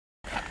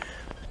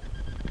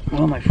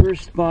Well, my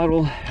first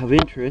bottle of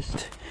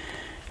interest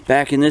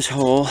back in this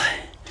hole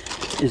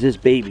is this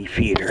baby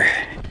feeder.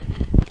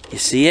 You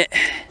see it?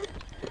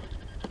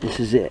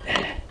 This is it.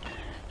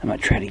 I'm gonna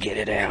try to get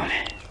it out.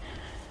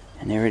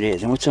 And there it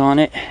is. And what's on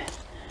it?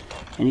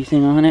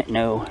 Anything on it?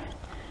 No.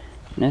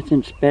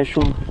 Nothing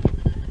special.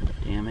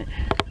 Damn it.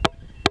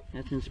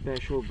 Nothing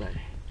special, but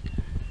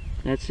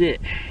that's it.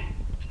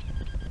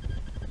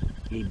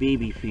 A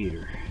baby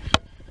feeder.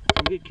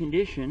 In good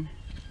condition.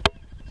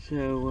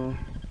 So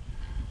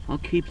I'll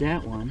keep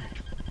that one.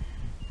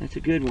 That's a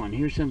good one.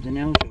 Here's something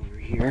else over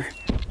here.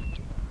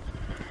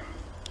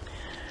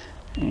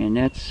 And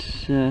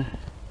that's, I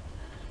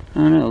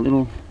don't know, a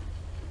little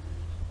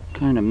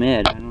kind of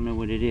med. I don't know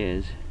what it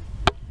is.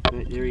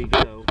 But there you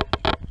go.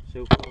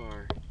 So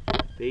far,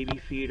 baby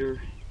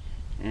feeder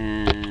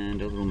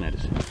and a little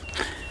medicine.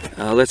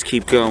 Let's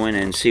keep going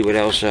and see what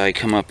else I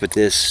come up with.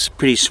 This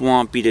pretty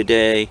swampy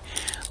today.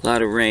 A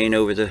lot of rain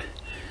over the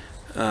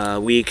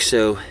week,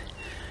 so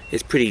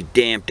it's pretty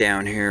damp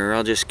down here.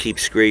 I'll just keep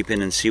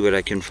scraping and see what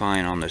I can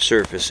find on the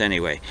surface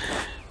anyway.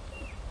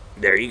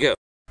 There you go.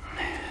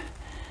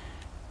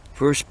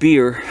 First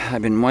beer,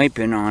 I've been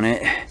wiping on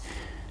it.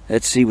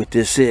 Let's see what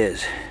this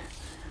is.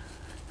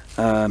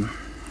 I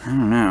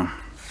don't know.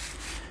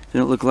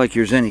 Doesn't look like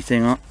there's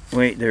anything on.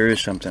 Wait, there is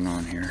something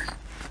on here.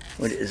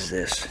 What is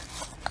this?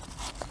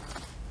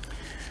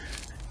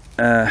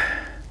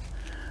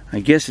 I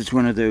guess it's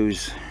one of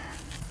those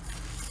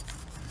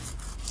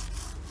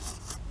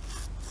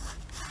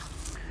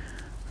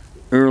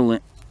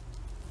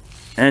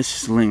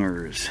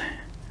S-slingers.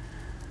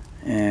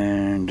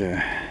 And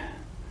I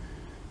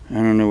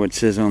don't know what it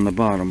says on the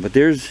bottom, but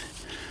there's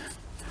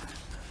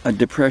a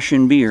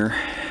depression beer.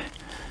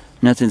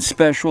 Nothing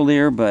special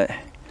there, but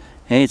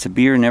hey, it's a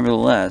beer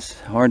nevertheless.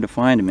 Hard to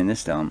find them in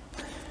this dump.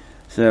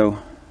 So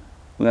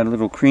we got a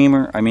little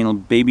creamer, a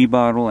baby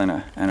bottle,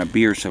 and a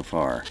beer so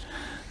far.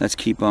 Let's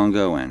keep on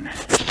going.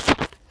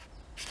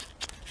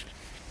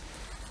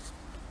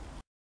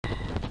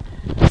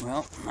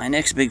 Well, my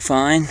next big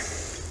find,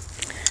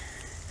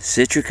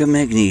 citrica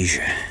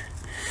magnesia.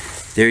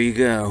 There you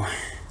go.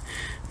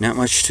 Not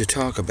much to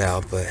talk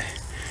about, but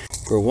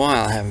for a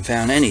while I haven't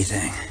found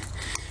anything.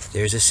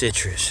 There's a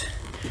citrus.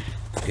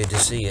 Good to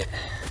see it.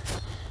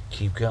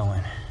 Keep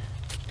going.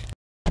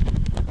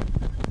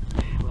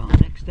 Well,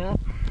 next up,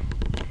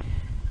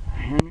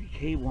 Henry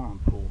K.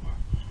 Wampool.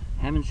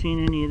 Haven't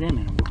seen any of them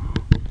in a while.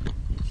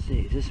 Let's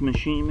see, is this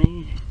machine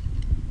made?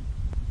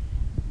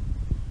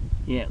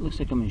 Yeah, it looks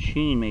like a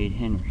machine made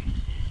Henry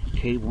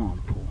K.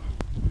 Wampool.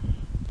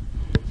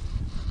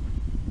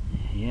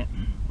 Yep,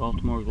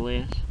 Baltimore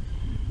glass.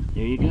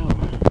 There you go.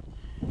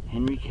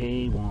 Henry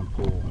K.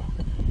 Wampool.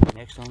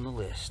 Next on the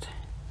list.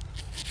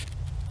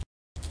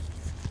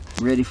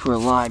 Ready for a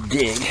live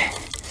dig.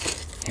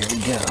 Here we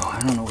go. I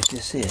don't know what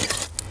this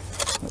is,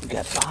 but we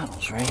got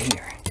bottles right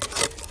here.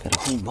 Got a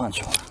whole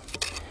bunch of them.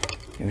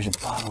 There's a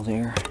bottle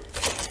there.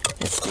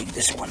 Let's dig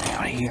this one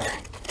out here.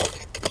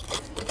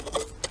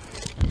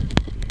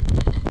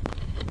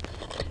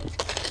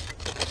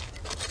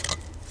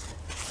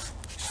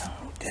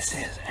 Oh, this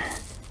is it.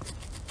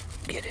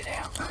 Get it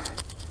out.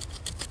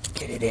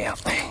 Get it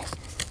out.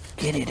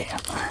 Get it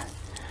out.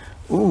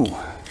 Ooh.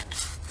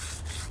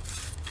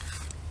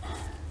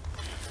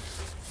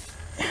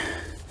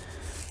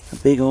 A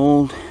big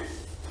old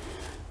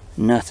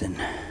nothing.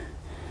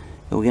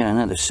 But we got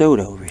another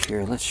soda over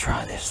here. Let's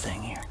try this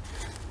thing here.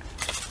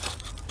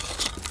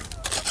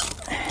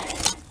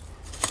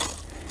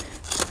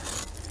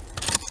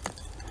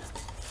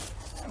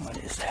 What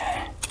is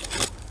that?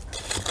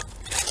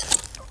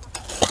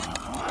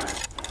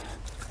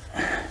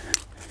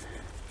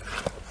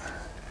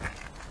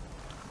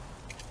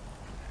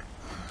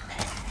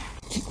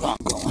 Keep on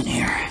going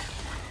here.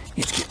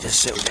 Let's get this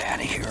soda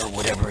out of here, or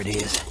whatever it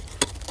is.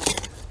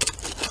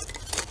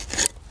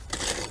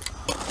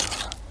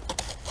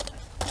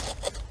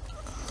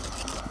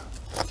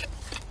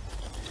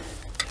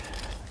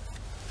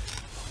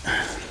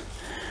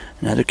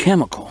 Another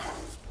chemical.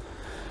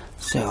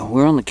 So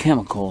we're on the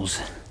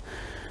chemicals.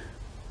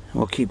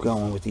 We'll keep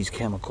going with these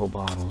chemical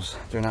bottles.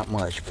 They're not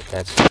much, but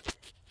that's...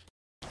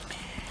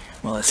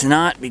 Well, it's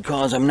not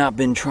because I've not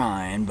been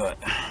trying, but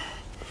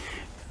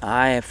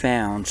I have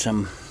found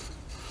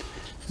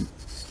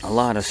a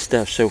lot of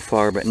stuff so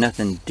far, but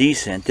nothing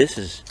decent. This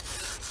is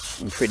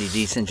pretty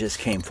decent, just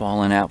came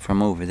falling out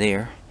from over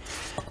there.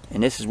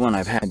 And this is one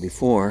I've had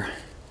before,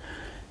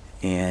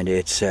 and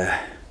it's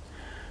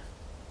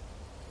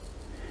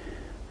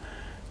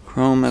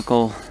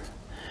chromical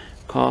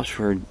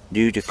phosphor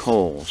due to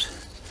coals.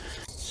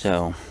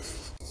 So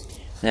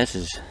this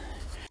is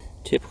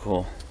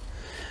typical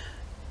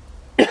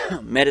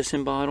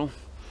medicine bottle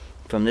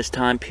from this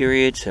time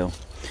period. So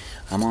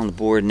I'm on the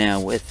board now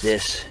with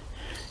this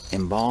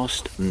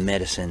embossed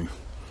medicine.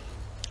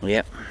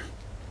 Yep,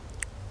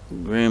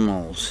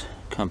 Grimmel's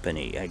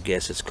Company, I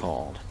guess it's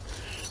called.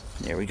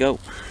 There we go.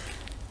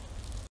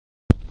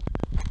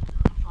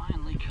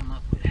 Finally come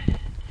up with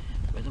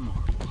a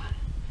marble.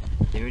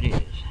 There it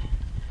is.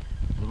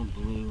 Little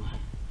blue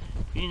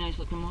Pretty nice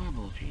looking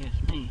marble, if you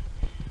ask me.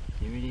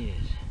 There it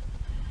is.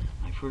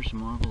 My first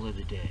marble of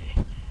the day.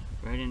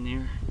 Right in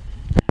there,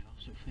 I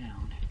also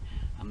found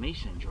a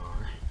mason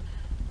jar.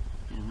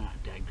 And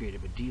not that great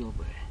of a deal,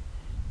 but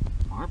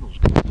marble's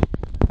good.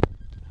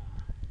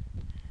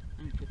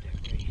 Let me put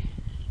that right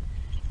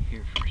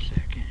here for a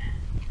second.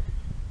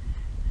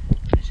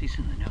 I see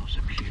something else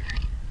up here.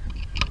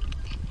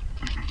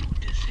 I don't know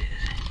what this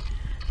is,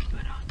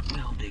 but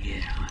we'll dig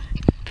it out.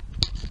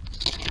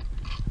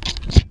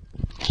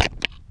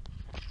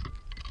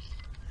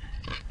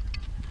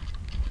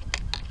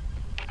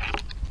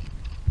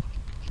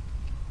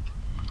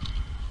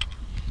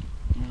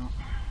 Well,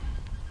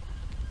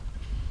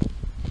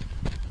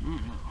 I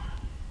don't know.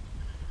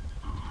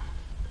 Oh,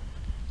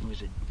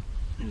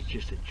 it was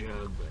just a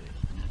jug, but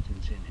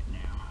nothing's in it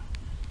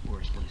now.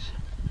 Worthless.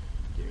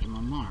 There's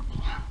my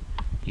marble.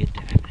 Get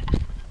that.